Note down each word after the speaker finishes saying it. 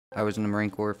I was in the Marine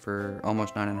Corps for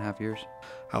almost 9.5 years.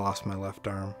 I lost my left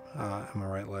arm and my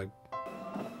right leg.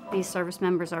 These service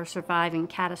members are surviving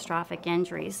catastrophic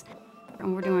injuries,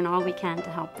 and we're doing all we can to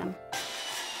help them.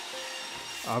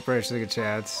 Operation Second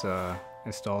Chance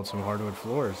installed some hardwood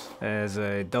floors. As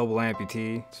a double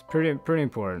amputee, it's pretty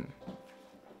important.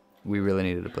 We really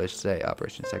needed a place to stay.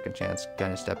 Operation Second Chance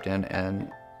kind of stepped in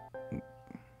and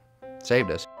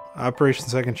saved us. Operation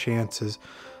Second Chance is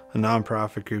a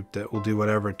nonprofit group that will do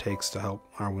whatever it takes to help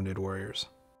our wounded warriors.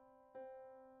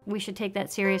 We should take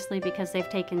that seriously because they've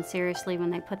taken seriously when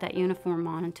they put that uniform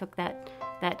on and took that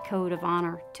code of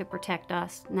honor to protect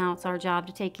us. Now it's our job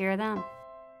to take care of them.